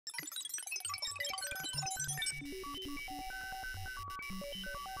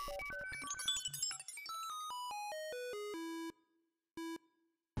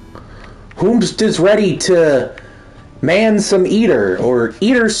Whomst is ready to man some eater, or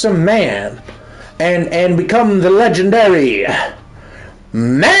eater some man, and become the legendary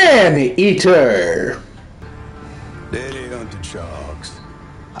Maneater? Daddy hunted sharks.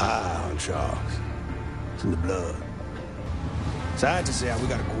 I hunt sharks. It's in the blood. Scientists say we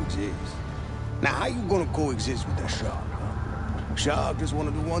gotta coexist. Now, how you gonna coexist with that shark, huh? Shark just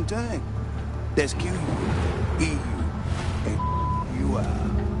wanna do one thing. That's kill you, eat you, and you out.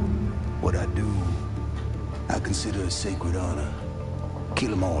 What I do, I consider a sacred honor. Kill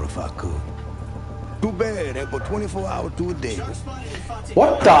them all if I could. Too bad, ain't but 24 hours to a day.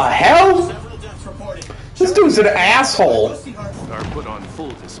 What the hell? This dude's an asshole. Are put on full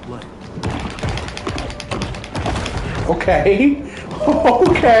display. Okay.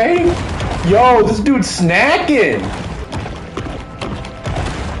 Okay. Yo, this dude's snacking.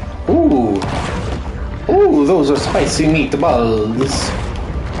 Ooh. Ooh, those are spicy meatballs.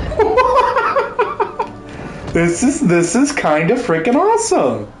 This is kind of freaking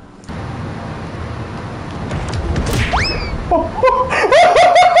awesome. Oh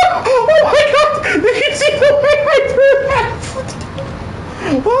my god! Did you see the way I threw that?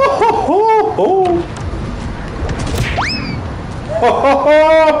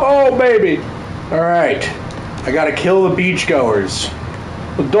 Oh, baby. Alright. I gotta kill the beachgoers.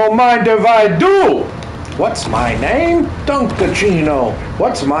 Don't mind if I do! What's my name? Dunkachino.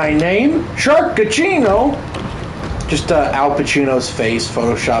 What's my name? Sharkachino. Just Al Pacino's face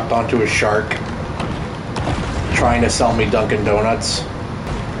photoshopped onto a shark. Trying to sell me Dunkin' Donuts.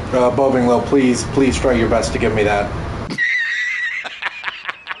 Bobinglow, please try your best to give me that.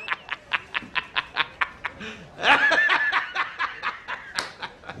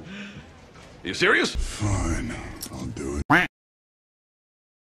 You serious? Fine, I'll do it.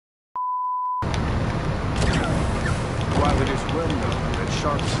 While it is well known that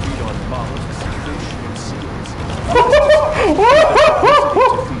sharks feed on mollusks, fish, and seals,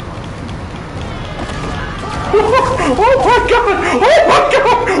 Oh my god! Oh my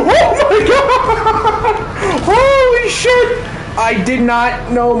god! Oh my god! Holy shit! I did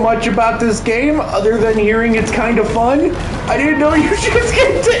not know much about this game other than hearing it's kind of fun. I didn't know you just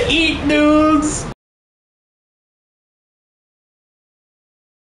get to eat dudes.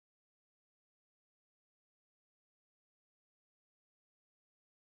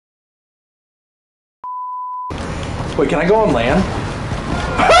 Wait, can I go on land?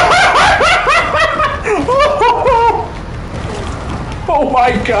 Oh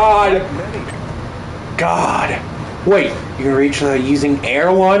my god! God! Wait, you can reach using air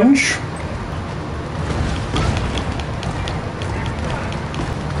lunge?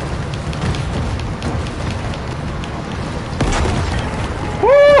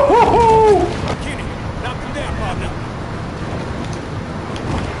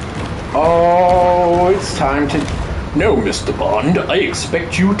 Oh, it's time to... No, Mr. Bond, I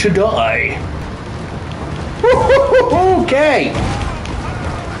expect you to die. Okay!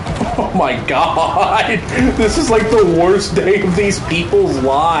 Oh my god! This is like the worst day of these people's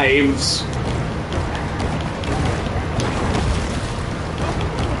lives.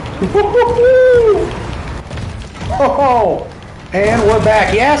 Oh, and we're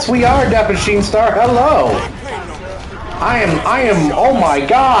back. Yes, we are Death Machine Star. Hello. I am, oh my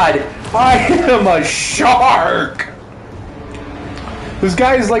god. I am a shark. This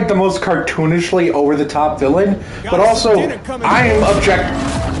guy is like the most cartoonishly over-the-top villain, but also, I am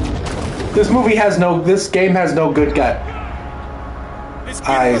this game has no good gut.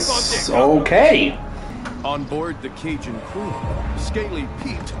 Okay. On board the Cajun Queen, Scaly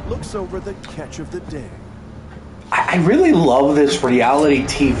Pete looks over the catch of the day. I really love this reality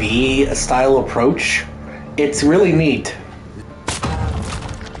TV style approach. It's really neat.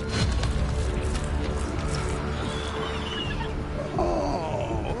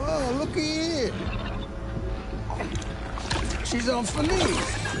 She's on for me.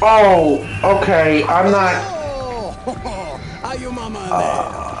 Oh, okay. I'm not. How your mama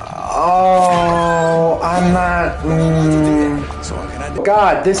Oh, I'm not.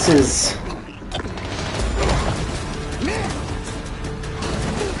 God, this is.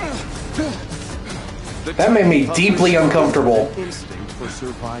 That made me deeply uncomfortable. Instinct for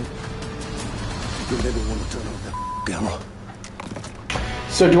survival.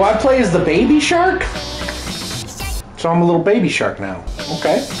 So, do I play as the baby shark? So I'm a little baby shark now.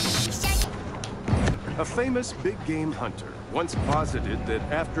 Okay. A famous big game hunter once posited that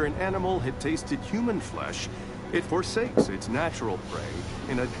after an animal had tasted human flesh, It forsakes its natural prey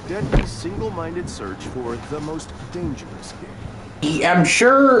in a deadly single-minded search for the most dangerous game. I'm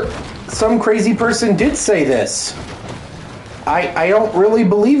sure some crazy person did say this. I don't really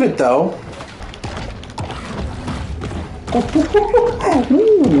believe it, though.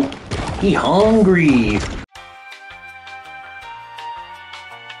 Ooh, he hungry.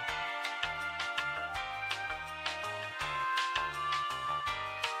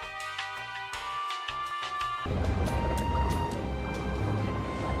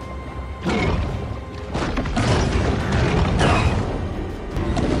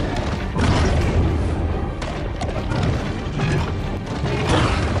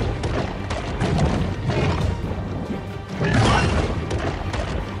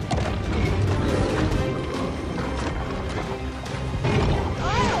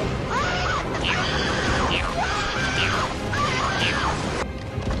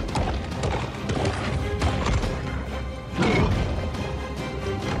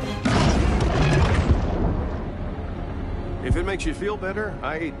 If it makes you feel better,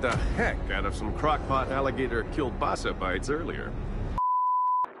 I ate the heck out of some crockpot alligator kielbasa bites earlier.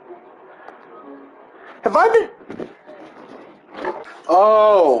 Have I been...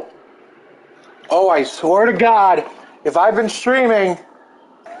 Oh, I swear to God, if I've been streaming...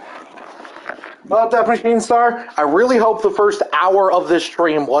 Well, Death Machine Star, I really hope the first hour of this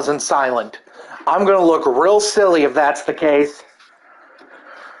stream wasn't silent. I'm gonna look real silly if that's the case.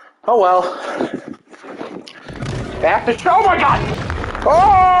 Oh well. Back to show. Oh my God!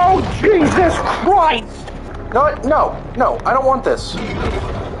 Oh, Jesus Christ! No, I don't want this.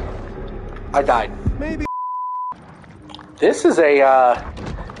 I died. Maybe. This is a,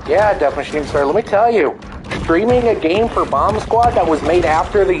 yeah, Death Machine Star, let me tell you, streaming a game for Bomb Squad that was made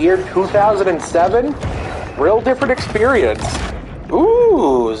after the year 2007, real different experience.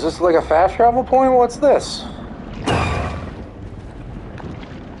 Ooh, is this like a fast travel point? What's this?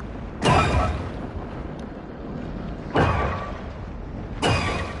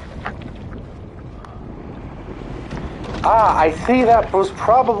 Ah, I see that was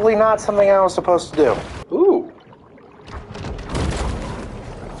probably not something I was supposed to do. Ooh.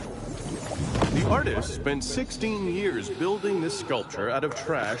 The artist spent 16 years building this sculpture out of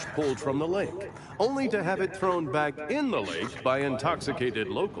trash pulled from the lake, only to have it thrown back in the lake by intoxicated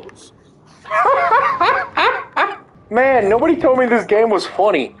locals. Man, nobody told me this game was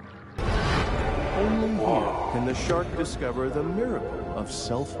funny. Only here can the shark discover the miracle of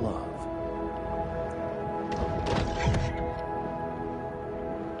self-love.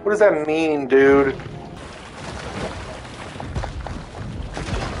 What does that mean, dude?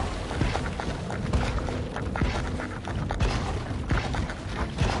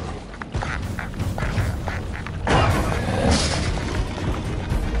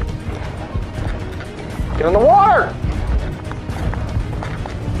 Get in the water!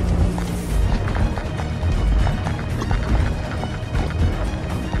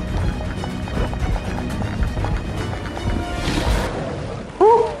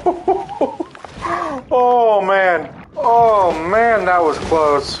 Oh man, that was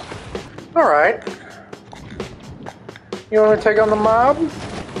close. Alright. You want to take on the mob?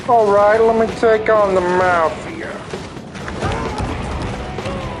 Alright, let me take on the mafia.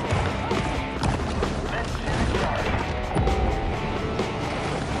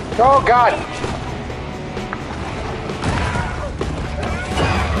 Oh God!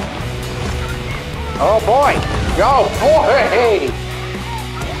 Oh boy! Oh boy!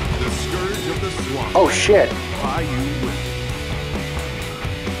 The scourge of the swamp. Oh shit!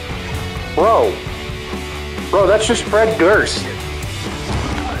 Bro, that's just Fred Durst.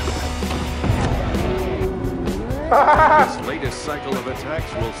 This latest cycle of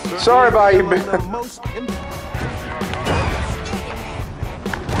attacks will certainly Sorry about you, be the most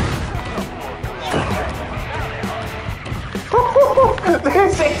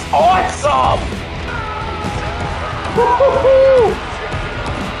This is awesome!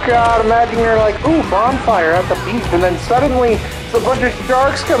 God, imagine you're like, ooh, bonfire at the beach, and then suddenly a bunch of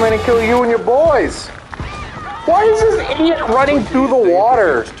sharks come in and kill you and your boys. Why is this idiot running through the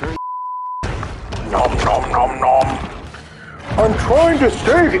water? Nom nom nom nom. I'm trying to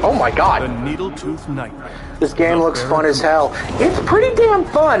save you. Oh my God. The Needletooth Nightmare. This game looks fun as hell. It's pretty damn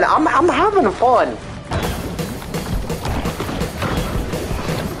fun. I'm having fun.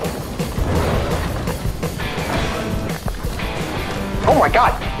 Oh my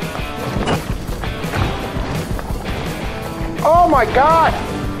God. Oh my God.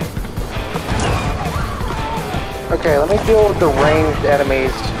 Okay, let me deal with the ranged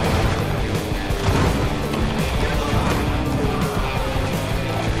enemies.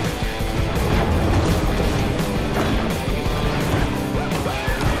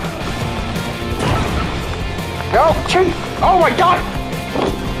 No, Chief! Oh my god!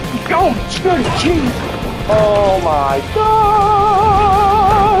 Go, Chief! Oh my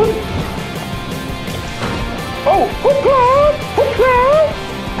god! Oh, hoopla! Hoopla!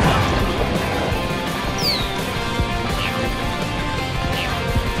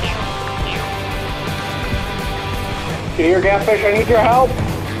 You hear, Catfish? I need your help.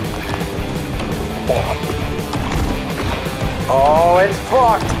 Oh, it's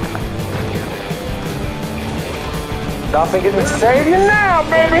fucked. Nothing can save you now,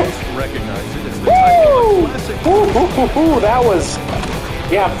 baby. Recognize it as the title of a classic. Ooh, that was,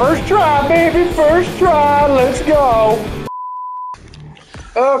 yeah, first try, baby, first try. Let's go.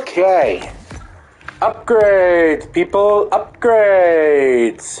 Okay. Upgrades, people,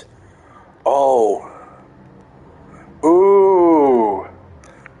 upgrades. Oh.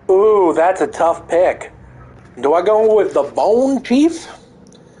 Ooh, that's a tough pick. Do I go with the Bone Chief?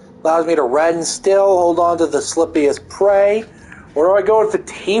 Allows me to run still, hold on to the slippiest prey. Or do I go with the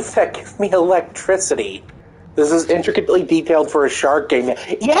teeth that give me electricity? This is intricately detailed for a shark game.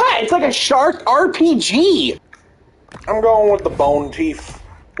 Yeah, it's like a shark RPG! I'm going with the Bone Teeth.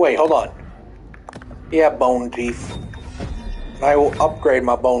 Wait, hold on. Yeah, Bone Teeth. I will upgrade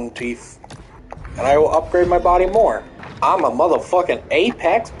my Bone Teeth. And I will upgrade my body more. I'm a motherfucking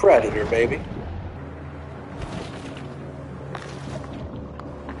apex predator, baby.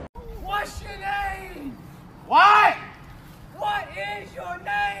 What's your name? What? What is your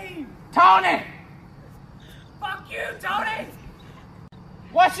name? Tony! Fuck you, Tony!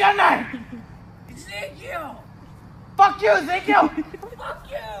 What's your name? Ezekiel! Fuck you, Ezekiel! Fuck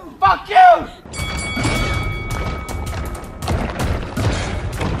you! Fuck you!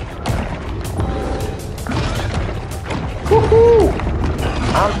 Woohoo!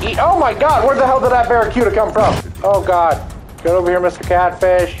 Oh my god, where the hell did that barracuda come from? Oh god. Get over here, Mr.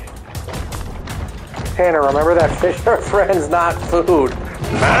 Catfish. Tanner, remember that fish are friends, not food.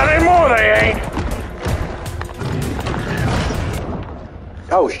 Not anymore, they ain't.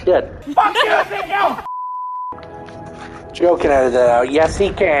 Oh shit. Fuck you, Ezekiel! Joe can edit that out. Yes,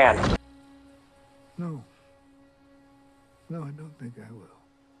 he can. No. No, I don't think I will.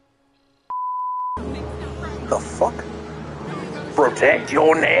 The fuck? Protect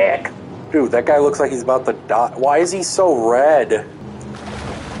your neck. Dude, that guy looks like he's about to die. Why is he so red?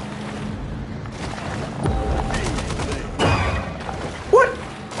 What?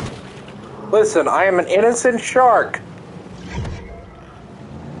 Listen, I am an innocent shark.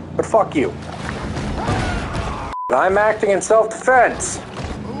 But fuck you. I'm acting in self-defense.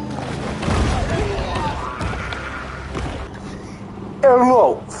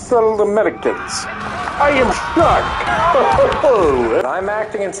 Hello, fellow Americans. I am Shark. I'm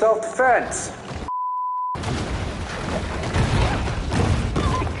acting in self-defense.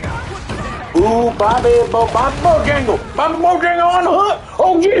 Ooh, Bobby Bojangle. Bobby Bojangle on the hook.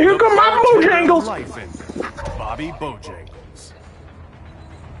 Oh, yeah, here come my Bojangles. Life in Bobby Bojangles.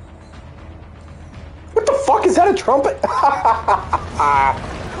 What the fuck? Is that a trumpet?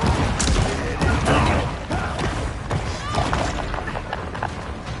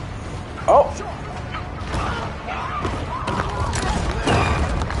 Oh.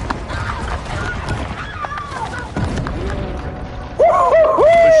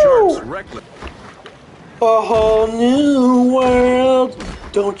 The shark's reckless. A whole new world.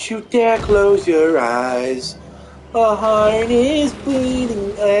 Don't you dare close your eyes. A heart is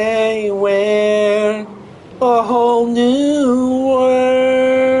bleeding anywhere. A whole new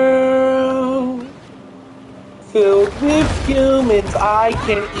world. Filled with humans I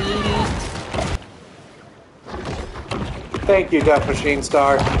can eat. Thank you, Death Machine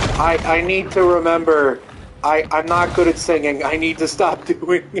Star. I need to remember. I'm not good at singing. I need to stop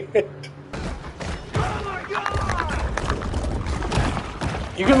doing it.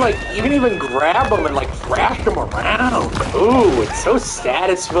 You can even grab them and thrash them around. Ooh, it's so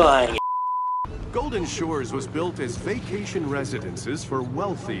satisfying. Golden Shores was built as vacation residences for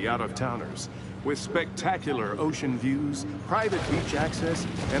wealthy out-of-towners, with spectacular ocean views, private beach access,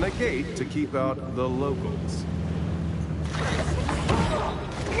 and a gate to keep out the locals.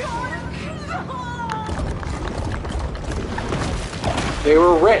 They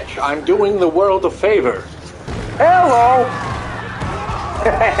were rich. I'm doing the world a favor. Hello!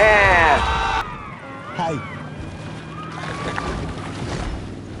 Hey.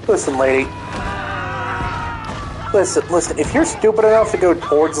 Listen, lady. Listen. If you're stupid enough to go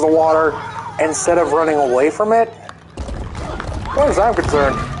towards the water instead of running away from it, as far as I'm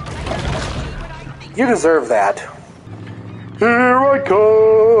concerned, you deserve that. Here I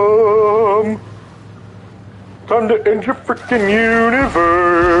come. Time to end your freaking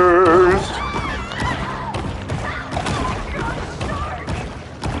universe.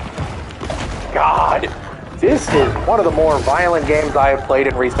 is one of the more violent games I have played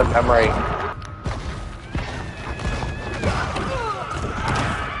in recent memory.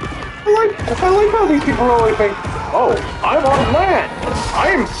 I like how these people always think, oh, I'm on land.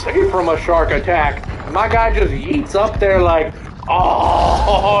 I'm safe from a shark attack. And my guy just yeets up there like,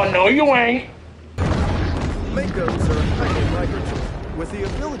 oh, no you ain't. Makos are highly migratory, with the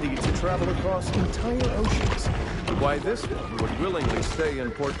ability to travel across entire oceans. Why this one would willingly stay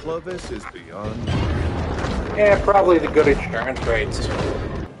in Port Clovis is beyond me. Yeah, probably the good insurance rates.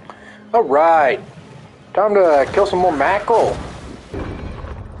 Alright, time to kill some more mackerel.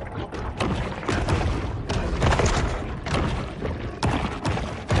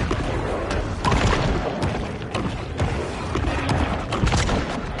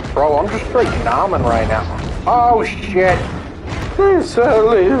 Bro, I'm just straight nomming right now. Oh shit! Please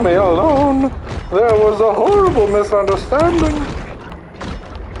leave me alone. There was a horrible misunderstanding.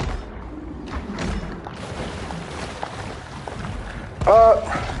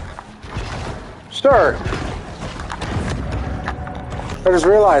 Sir. I just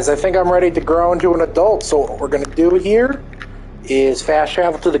realized I think I'm ready to grow into an adult, so what we're gonna do here is fast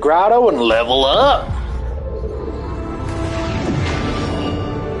travel to the grotto and level up.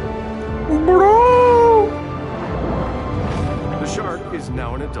 Bro! The shark is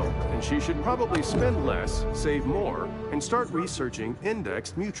now an adult, and she should probably spend less, save more, and start researching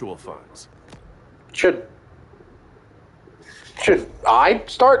indexed mutual funds. Should I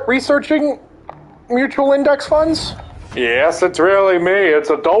start researching mutual index funds? Yes, it's really me. It's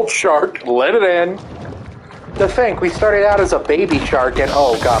adult shark. Let it in. To think, we started out as a baby shark and...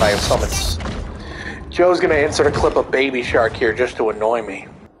 Oh, God, I have summons. Joe's gonna insert a clip of baby shark here just to annoy me.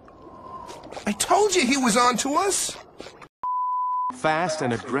 I told you he was on to us. Fast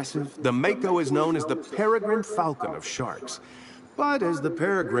and aggressive, the Mako is known as the peregrine falcon of sharks. But as the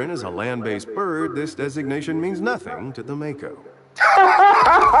peregrine is a land-based bird, this designation means nothing to the Mako.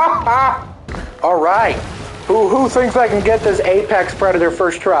 All right. Who thinks I can get this apex predator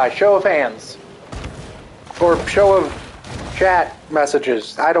first try? Show of hands. Or show of chat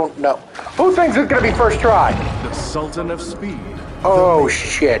messages. I don't know. Who thinks it's going to be first try? The Sultan of Speed. Oh,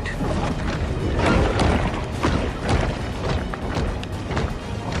 shit.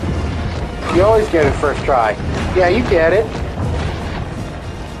 You always get it first try. Yeah, you get it.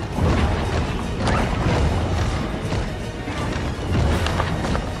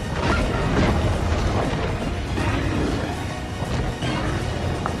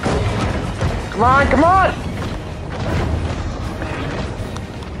 Come on, come on!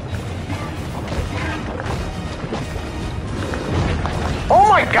 Oh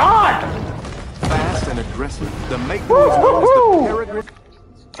my God! Fast and aggressive, the Mako is known as the peregrine.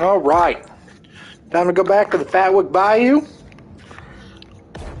 All right. Time to go back to the Fatwick Bayou.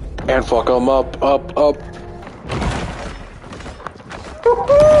 And fuck them up.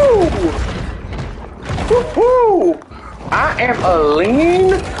 Woohoo! Woohoo! I am a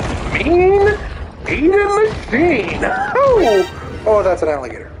lean, mean, eating machine. Oh, that's an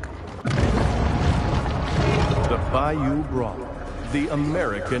alligator. The Bayou Brawler, the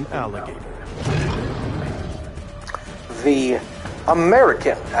American alligator. The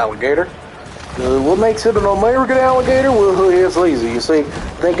American alligator. What makes it an American alligator? Well, it's easy. You see,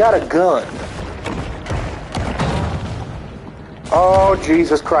 they got a gun. Oh,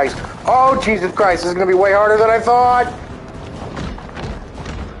 Jesus Christ. Oh, Jesus Christ. This is going to be way harder than I thought.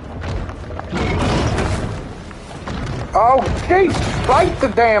 Oh, jeez. Fight the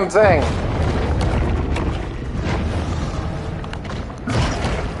damn thing.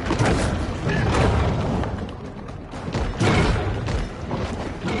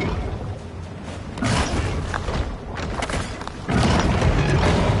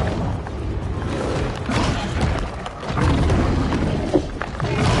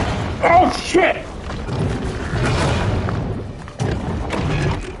 Oh, shit!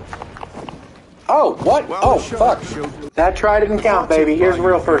 Oh, what? Oh, fuck. That try didn't count, baby. Here's the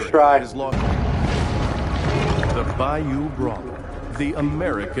real first try. The Bayou Brawler, the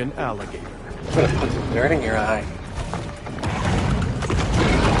American alligator. I'm gonna put some dirt in your eye.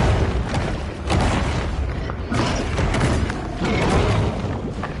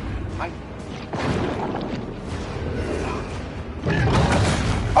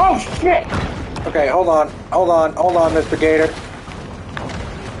 Oh, shit! Okay, hold on, Mr. Gator.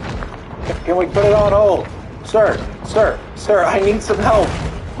 Can we put it on hold? Sir, I need some help.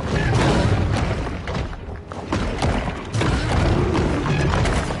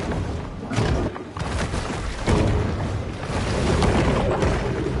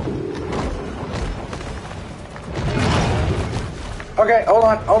 Okay, hold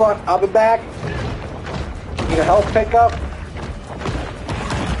on, I'll be back. Need a health pickup?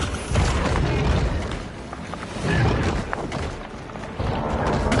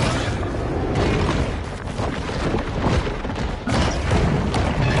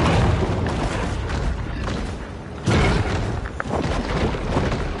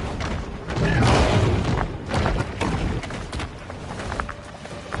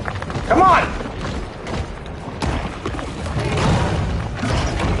 Come on!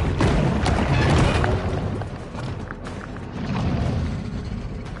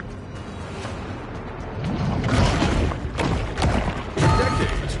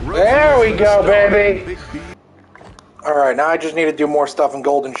 There we go, baby! Alright, now I just need to do more stuff in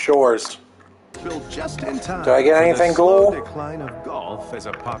Golden Shores. Built just in time. Did I get anything cool? Decline of golf as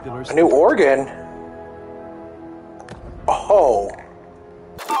a popular A new organ? Oh.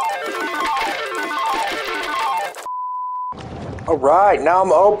 Alright, now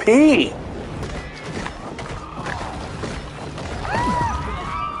I'm OP!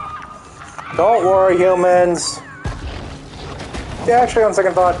 Don't worry, humans. Yeah, actually, on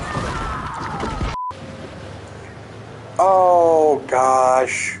second thought. Oh,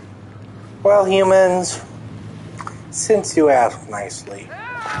 gosh. Well, humans, since you asked nicely.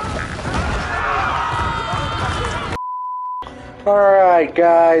 Alright,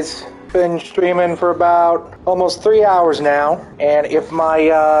 guys. Been streaming for about almost 3 hours now, and if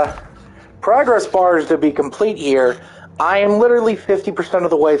my progress bar is to be complete here, I am literally 50% of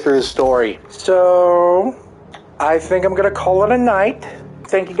the way through the story. So, I think I'm gonna call it a night.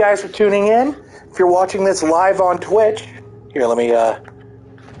 Thank you guys for tuning in. If you're watching this live on Twitch, here, let me,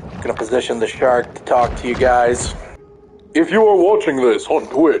 gonna position the shark to talk to you guys. If you are watching this on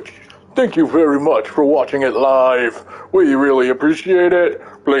Twitch, thank you very much for watching it live. We really appreciate it.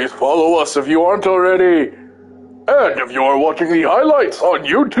 Please follow us if you aren't already. And if you are watching the highlights on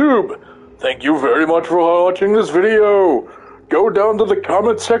YouTube, thank you very much for watching this video. Go down to the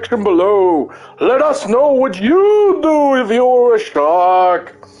comment section below. Let us know what you do if you're a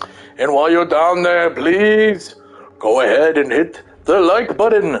shark. And while you're down there, please go ahead and hit the like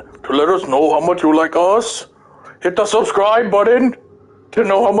button to let us know how much you like us. Hit the subscribe button to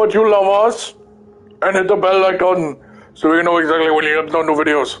know how much you love us. And hit the bell icon so you know exactly when you upload new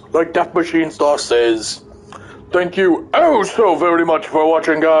videos, like Death Machine Star says. Thank you oh so very much for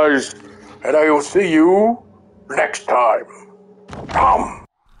watching, guys. And I will see you next time. Come.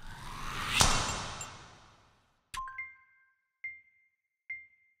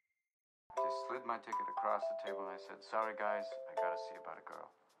 I slid my ticket across the table and I said, "Sorry guys, I gotta see about a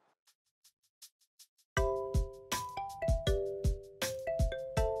girl."